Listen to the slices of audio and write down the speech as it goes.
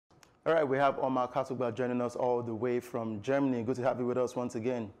All right, we have Omar Katugba joining us all the way from Germany. Good to have you with us once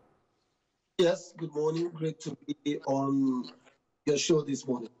again. Yes, good morning. Great to be on your show this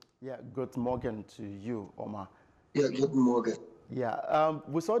morning. Yeah, good morning to you, Omar. Yeah, good morning. Yeah,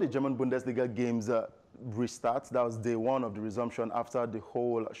 we saw the German Bundesliga games restart. That was day one of the resumption after the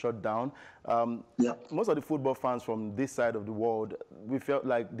whole shutdown. Yeah. Most of the football fans from this side of the world, we felt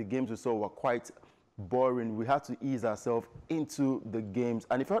like the games we saw were quite boring. We had to ease ourselves into the games,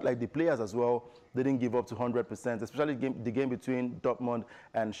 and it felt like the players as well didn't give up to 100%, especially the game between Dortmund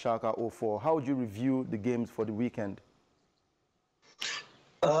and Schalke 04. How would you review the games for the weekend?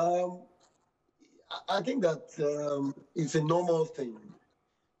 Um, I think that it's a normal thing.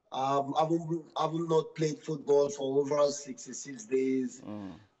 I've not played football for over 66 days.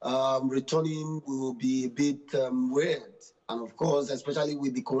 Returning will be a bit weird. And of course, especially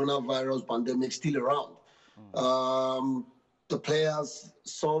with the coronavirus pandemic still around. The players,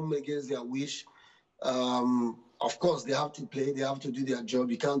 some against their wish, of course, they have to play. They have to do their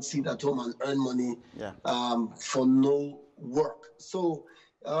job. You can't sit at home and earn money for no work. So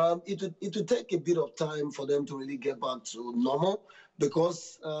it would take a bit of time for them to really get back to normal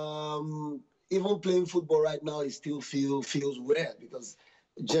because even playing football right now, it still feels weird because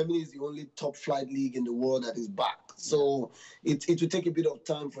Germany is the only top flight league in the world that is back. So it will take a bit of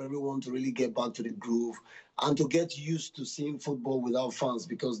time for everyone to really get back to the groove and to get used to seeing football without fans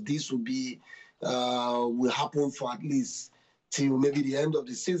because this will happen for at least till maybe the end of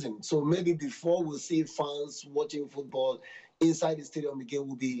the season. So maybe before we'll see fans watching football inside the stadium again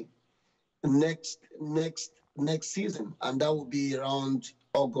will be next season, and that will be around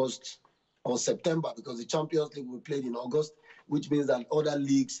August or September because the Champions League will be played in August, which means that other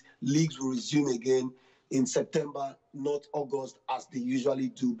leagues will resume again in September, not August, as they usually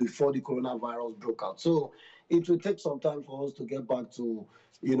do before the coronavirus broke out. So it will take some time for us to get back to,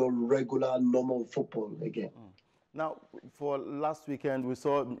 regular, normal football again. Now, for last weekend, we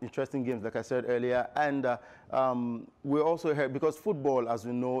saw interesting games, like I said earlier, and we also heard, because football, as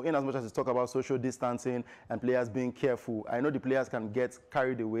we know, in as much as it's talk about social distancing and players being careful, I know the players can get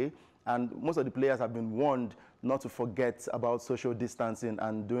carried away, and most of the players have been warned not to forget about social distancing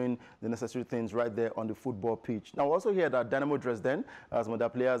and doing the necessary things right there on the football pitch. Now, we also hear that Dynamo Dresden, some of their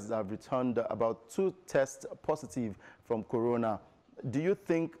players have returned about 2 tests positive from corona. Do you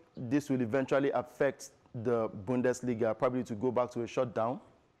think this will eventually affect the Bundesliga, probably to go back to a shutdown?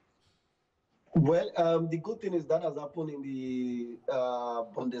 Well, the good thing is that has happened in the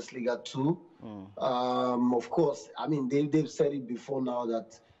Bundesliga too. Of course, I mean, they've said it before now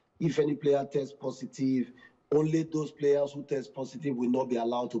that if any player tests positive, only those players who test positive will not be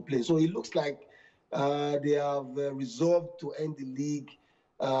allowed to play. So it looks like they have resolved to end the league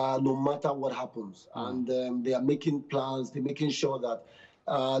no matter what happens. And they are making plans, they're making sure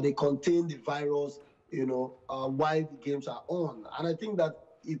that they contain the virus, while the games are on. And I think that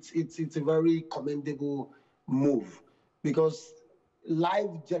it's a very commendable move because life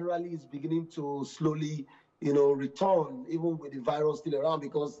generally is beginning to slowly, return, even with the virus still around,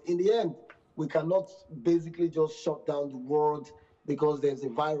 because in the end, we cannot basically just shut down the world because there's a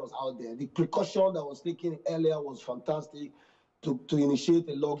virus out there. The precaution that was taken earlier was fantastic to initiate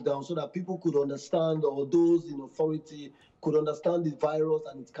a lockdown so that people could understand, or those in authority could understand the virus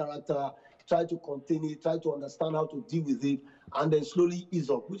and its character, try to contain it, try to understand how to deal with it, and then slowly ease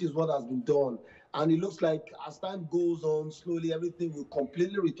up, which is what has been done. And it looks like as time goes on, slowly everything will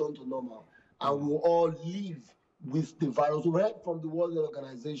completely return to normal, and we'll all live with the virus. We heard from the World Health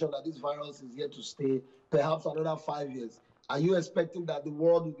Organization that this virus is here to stay, perhaps another 5 years. Are you expecting that the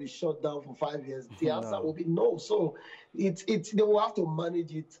world will be shut down for 5 years? The answer will be no. So they will have to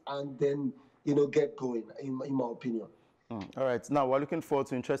manage it and then get going, in my opinion. All right. Now, we're looking forward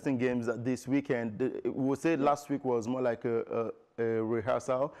to interesting games this weekend. We would say last week was more like a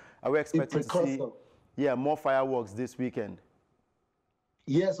rehearsal. Are we expecting to see more fireworks this weekend?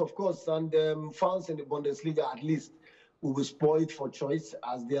 Yes, of course. And fans in the Bundesliga, at least, will be spoiled for choice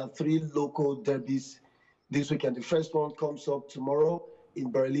as there are 3 local derbies this weekend. The first one comes up tomorrow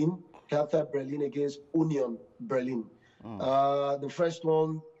in Berlin, Hertha Berlin against Union Berlin. The first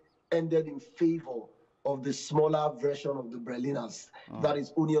one ended in favor of the smaller version of the Berliners, that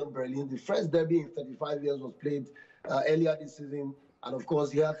is Union Berlin. The first derby in 35 years was played earlier this season, and of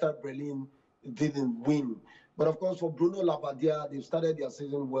course, Hertha Berlin didn't win. But of course, for Bruno Labbadia, they've started their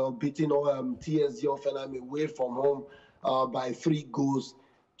season well, beating TSG Hoffenheim away from home by 3 goals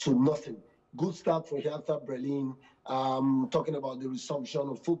to nothing. Good start for Hertha Berlin. talking about the resumption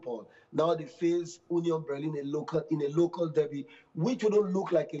of football. Now they face Union Berlin in a local derby, which wouldn't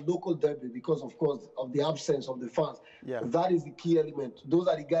look like a local derby because, of course, of the absence of the fans. Yeah. That is the key element. Those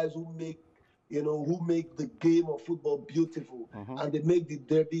are the guys who make, who make the game of football beautiful, and they make the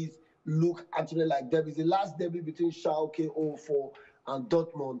derbies look actually like derbies. The last derby between Schalke 04 and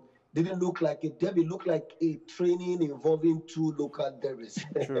Dortmund didn't look like a derby, looked like a training involving two local derbies.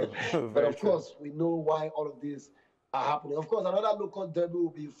 True. But of course, we know why all of this are happening. Of course, another local derby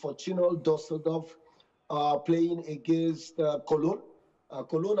will be Fortuna Düsseldorf playing against Cologne.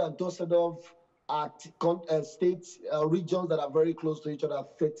 Cologne and Düsseldorf are states, regions that are very close to each other,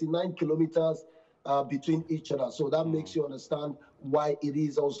 39 kilometers between each other. So that makes you understand why it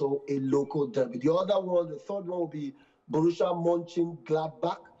is also a local derby. The other one, the third one will be Borussia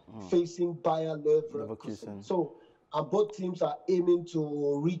Mönchengladbach facing Bayer Leverkusen. So both teams are aiming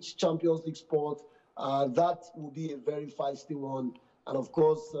to reach Champions League spot. That will be a very feisty one. And of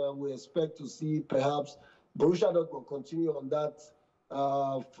course, we expect to see perhaps Borussia Dortmund continue on that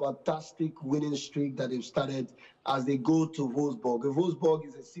fantastic winning streak that they've started as they go to Wolfsburg. Wolfsburg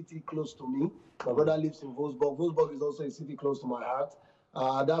is a city close to me. My brother lives in Wolfsburg. Wolfsburg is also a city close to my heart.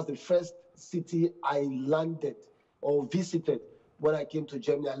 That's the first city I landed or visited when I came to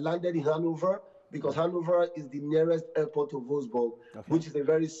Germany. I landed in Hanover because Hanover is the nearest airport to Wolfsburg, which is a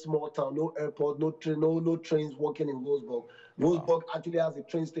very small town. No airport, no train, no trains working in Wolfsburg. Wolfsburg actually has a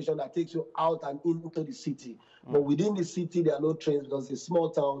train station that takes you out and into the city. But within the city, there are no trains because it's a small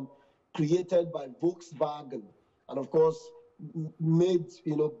town created by Volkswagen. And of course, made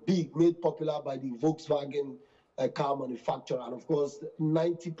popular by the Volkswagen car manufacturer. And of course,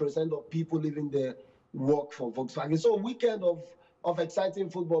 90% of people living there work for Volkswagen. So a weekend of exciting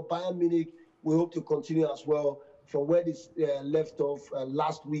football. Bayern Munich, we hope to continue as well from where this left off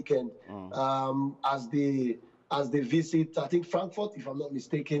last weekend as they visit, I think, Frankfurt, if I'm not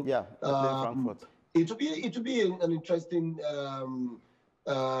mistaken. Yeah, Frankfurt. It will be an interesting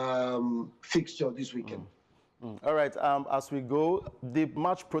fixture this weekend. All right. As we go, the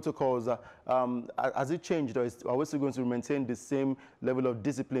match protocols, has it changed, or are we still going to maintain the same level of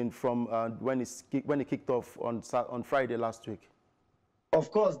discipline from when it kicked off on Friday last week? Of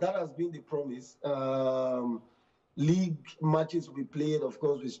course, that has been the promise. League matches will be played, of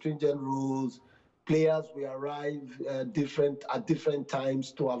course, with stringent rules. Players will arrive at different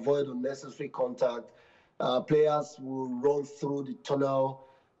times to avoid unnecessary contact. Players will run through the tunnel.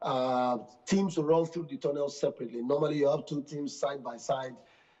 Teams will run through the tunnel separately. Normally, you have two teams side by side.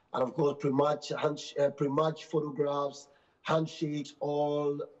 And of course, pre-match photographs, handshakes,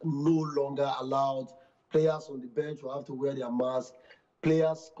 all no longer allowed. Players on the bench will have to wear their mask.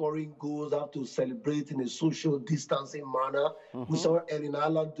 Players scoring goals have to celebrate in a social distancing manner. We saw Erling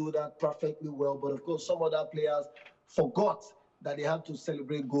Haaland do that perfectly well. But of course, some other players forgot that they have to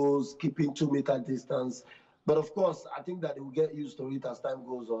celebrate goals, keeping 2-meter distance. But of course, I think that they will get used to it as time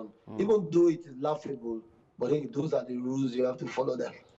goes on. Even though it is laughable, but hey, those are the rules, you have to follow them.